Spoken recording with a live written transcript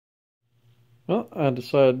Well, I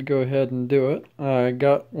decided to go ahead and do it. I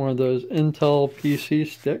got one of those Intel PC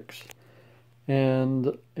sticks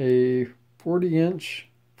and a 40-inch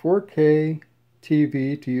 4K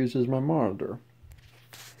TV to use as my monitor.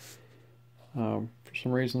 For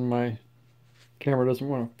some reason my camera doesn't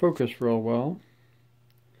want to focus real well.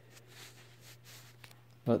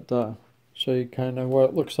 But show you kind of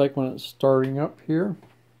what it looks like when it's starting up here.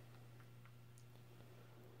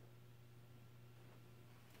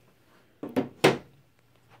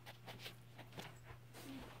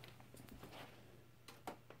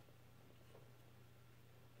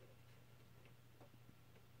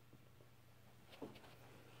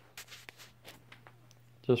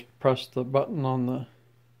 Just press the button on the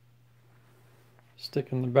stick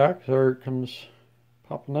in the back, there it comes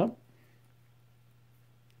popping up.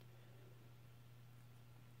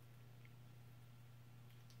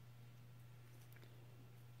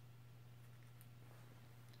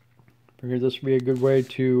 Figured this would be a good way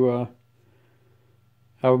to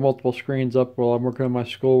have multiple screens up while I'm working on my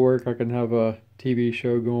schoolwork. I can have a TV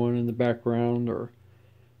show going in the background, or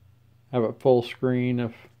have it full screen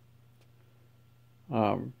if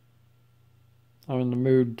I'm in the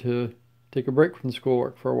mood to take a break from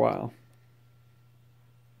schoolwork for a while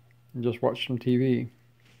and just watch some TV.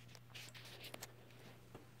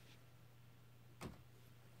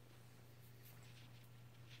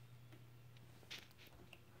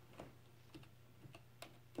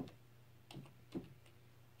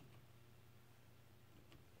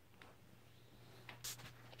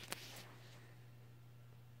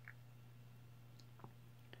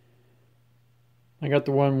 I got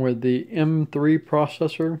the one with the M3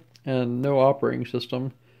 processor and no operating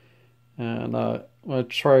system, and I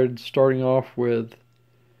tried starting off with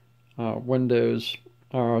Windows,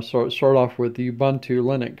 start off with the Ubuntu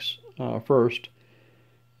Linux first,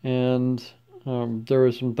 and there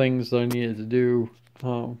were some things that I needed to do.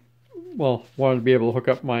 Well, wanted to be able to hook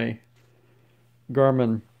up my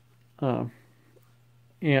Garmin Ant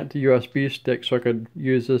USB stick so I could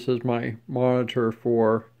use this as my monitor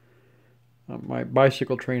for my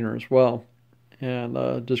bicycle trainer as well, and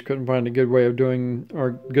just couldn't find a good way of doing,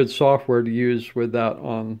 or good software to use with that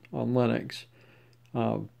on Linux.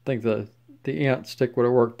 I think the Ant stick would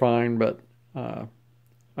have worked fine, but I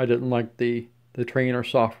didn't like the trainer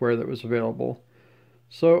software that was available.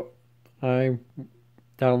 So I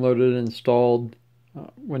downloaded and installed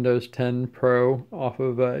Windows 10 Pro off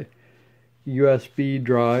of a USB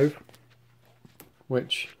drive,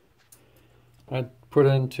 which I put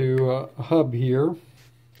into a hub here,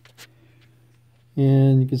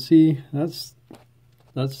 and you can see that's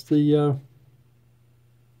the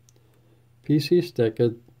PC stick.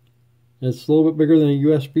 It's a little bit bigger than a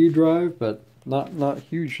USB drive, but not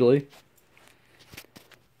hugely,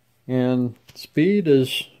 and speed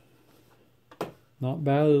is not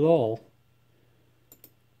bad at all.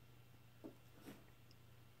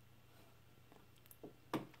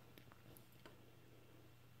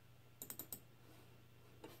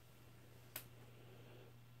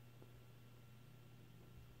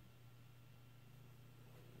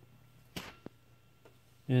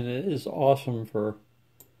 And it is awesome for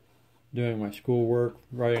doing my schoolwork,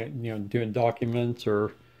 writing, doing documents,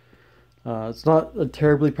 or it's not a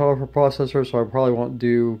terribly powerful processor, so I probably won't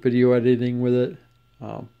do video editing with it.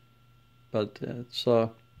 But it's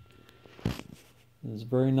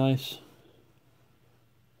very nice.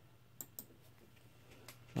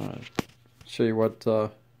 Show you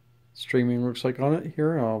what streaming looks like on it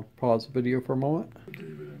here. I'll pause the video for a moment.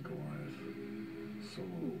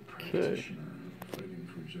 Okay.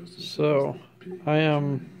 So I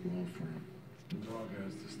am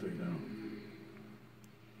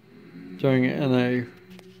doing it in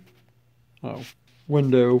a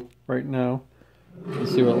window right now.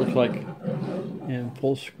 Let's see what it looks like in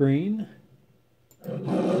full screen.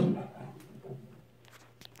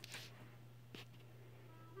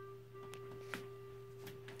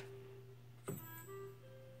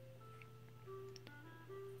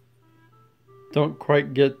 Don't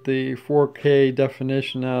quite get the 4K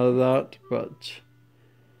definition out of that, but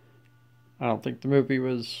I don't think the movie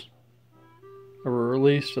was ever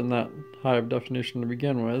released in that high of definition to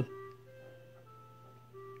begin with.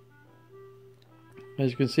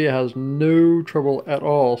 As you can see, it has no trouble at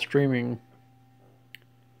all streaming.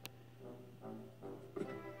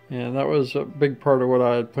 And that was a big part of what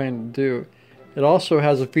I had planned to do. It also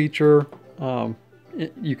has a feature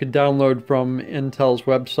you can download from Intel's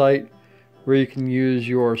website, where you can use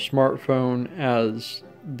your smartphone as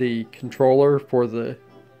the controller for the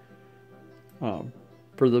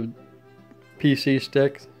PC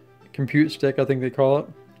stick, compute stick, I think they call it.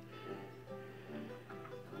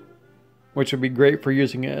 which would be great for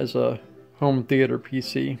using it as a home theater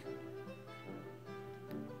PC.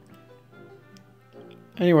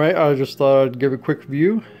 Anyway, I just thought I'd give a quick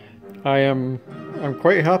review. I'm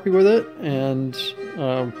quite happy with it, and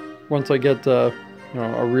once I get a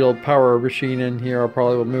real power machine in here, I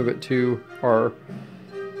probably will move it to our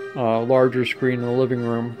larger screen in the living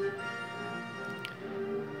room.